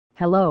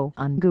Hello,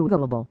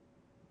 Ungoogleable.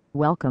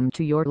 Welcome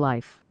to your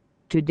life.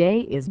 Today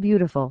is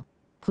beautiful.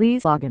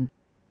 Please log in.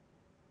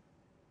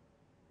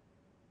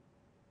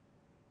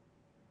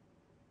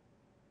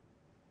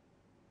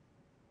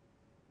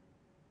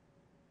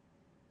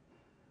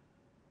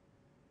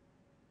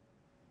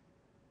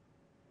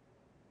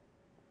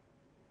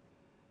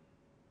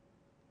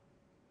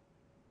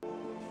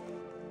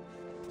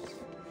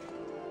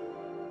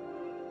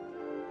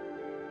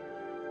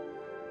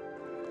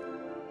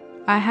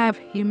 I have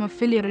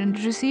hemophilia and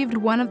received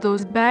one of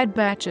those bad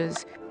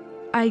batches.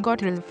 I got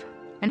RIV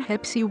and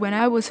Hep C when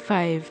I was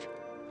 5.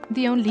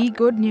 The only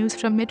good news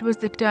from it was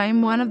that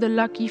I'm one of the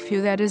lucky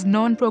few that is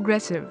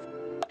non-progressive.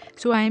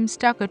 So I'm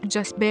stuck at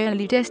just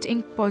barely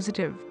testing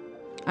positive.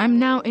 I'm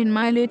now in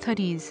my late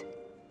 30s.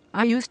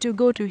 I used to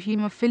go to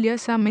hemophilia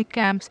summer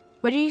camps,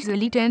 where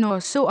easily 10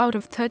 or so out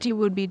of 30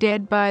 would be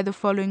dead by the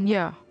following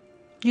year.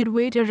 You'd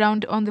wait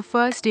around on the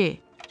first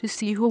day to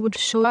see who would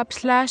show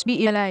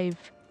up/be alive.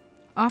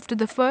 After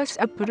the first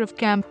output of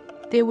camp,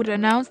 they would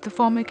announce the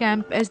former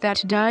camp as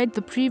that died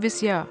the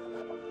previous year.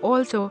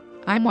 Also,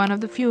 I'm one of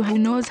the few who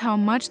knows how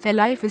much their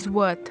life is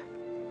worth.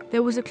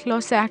 There was a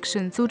class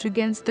action suit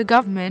against the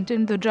government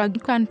and the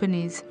drug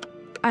companies.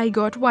 I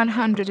got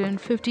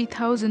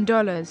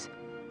 $150,000.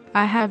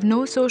 I have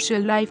no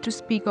social life to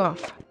speak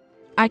of.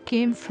 I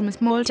came from a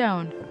small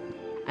town.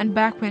 And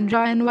back when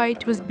Ryan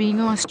White was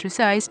being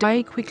ostracized,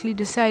 I quickly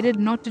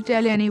decided not to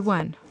tell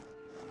anyone.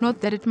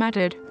 Not that it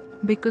mattered.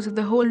 Because of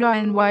the whole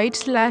Ryan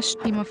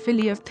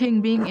White/hemophilia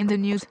thing being in the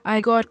news,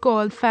 I got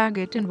called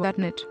faggot and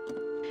whatnot.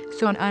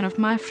 So none of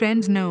my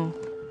friends know.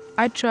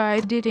 I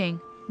tried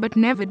dating, but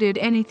never did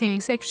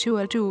anything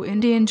sexual to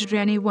endanger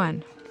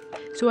anyone.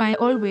 So I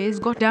always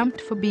got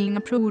dumped for being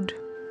a prude.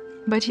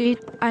 But yet,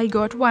 I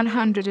got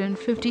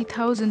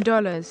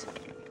 $150,000.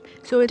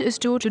 So it is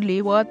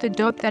totally worth the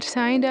dope that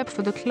signed up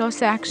for the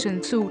class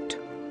action suit.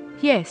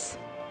 Yes,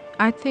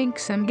 I think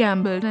some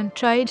gambled and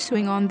tried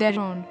suing on their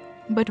own,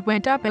 but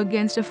went up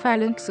against a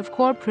phalanx of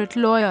corporate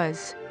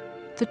lawyers.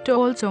 That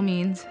also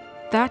means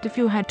that if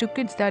you had 2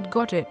 kids that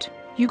got it,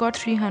 you got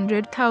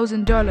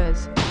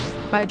 $300,000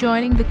 by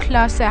joining the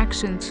class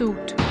action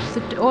suit.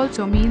 That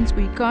also means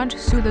we can't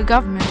sue the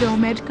government or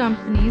med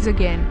companies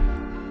again.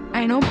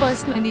 I know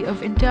personally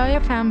of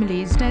entire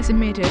families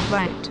decimated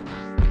by it.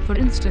 For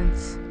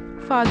instance,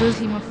 fathers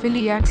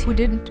hemophiliacs who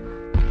didn't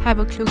have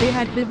a clue they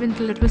had HIV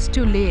until it was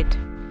too late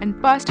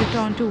and passed it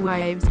on to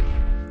wives.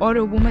 Or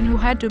a woman who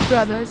had 2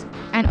 brothers,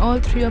 and all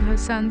 3 of her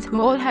sons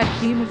who all had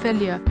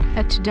hemophilia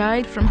that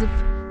died from HIV.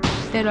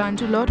 There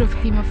aren't a lot of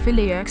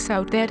hemophiliacs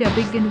out there to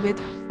begin with,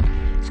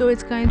 so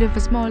it's kind of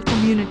a small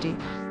community.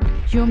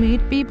 You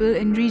meet people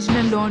in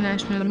regional or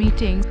national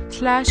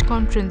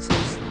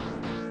meetings/conferences.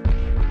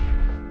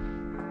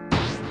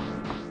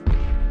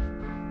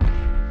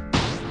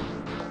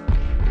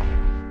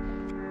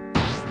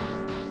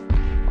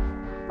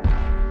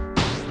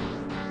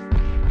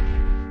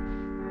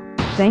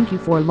 Thank you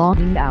for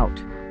logging out.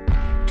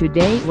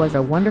 Today was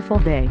a wonderful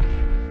day.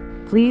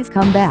 Please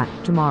come back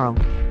tomorrow.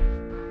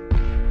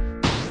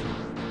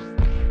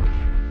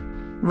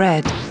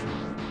 Red,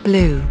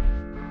 blue,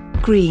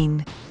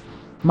 green.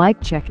 Mic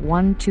check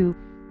 1 2.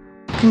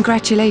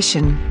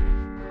 Congratulations.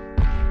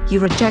 You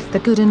reject the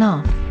good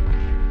enough.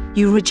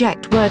 You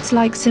reject words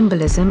like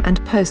symbolism and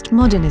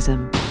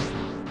postmodernism.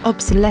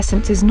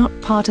 Obsolescence is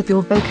not part of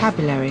your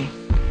vocabulary.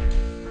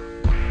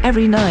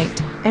 Every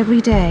night,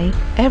 every day,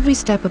 every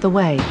step of the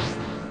way.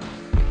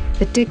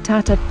 The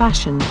diktat of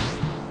fashion.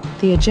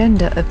 The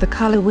agenda of the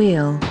color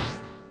wheel.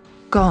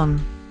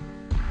 Gone.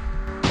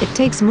 It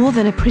takes more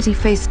than a pretty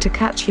face to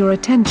catch your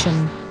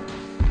attention.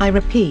 I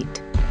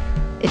repeat.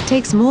 It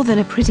takes more than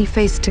a pretty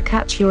face to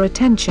catch your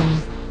attention.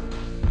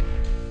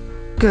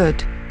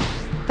 Good.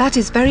 That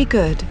is very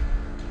good.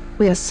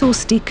 We are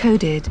source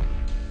decoded.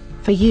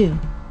 For you.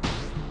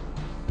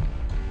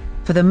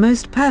 For the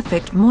most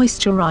perfect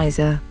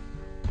moisturizer.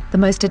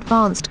 The most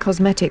advanced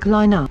cosmetic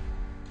lineup.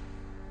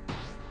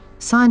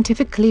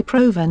 Scientifically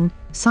proven,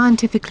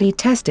 scientifically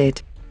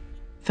tested.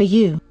 For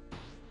you.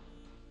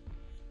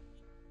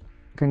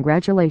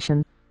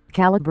 Congratulations.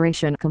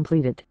 Calibration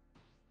completed.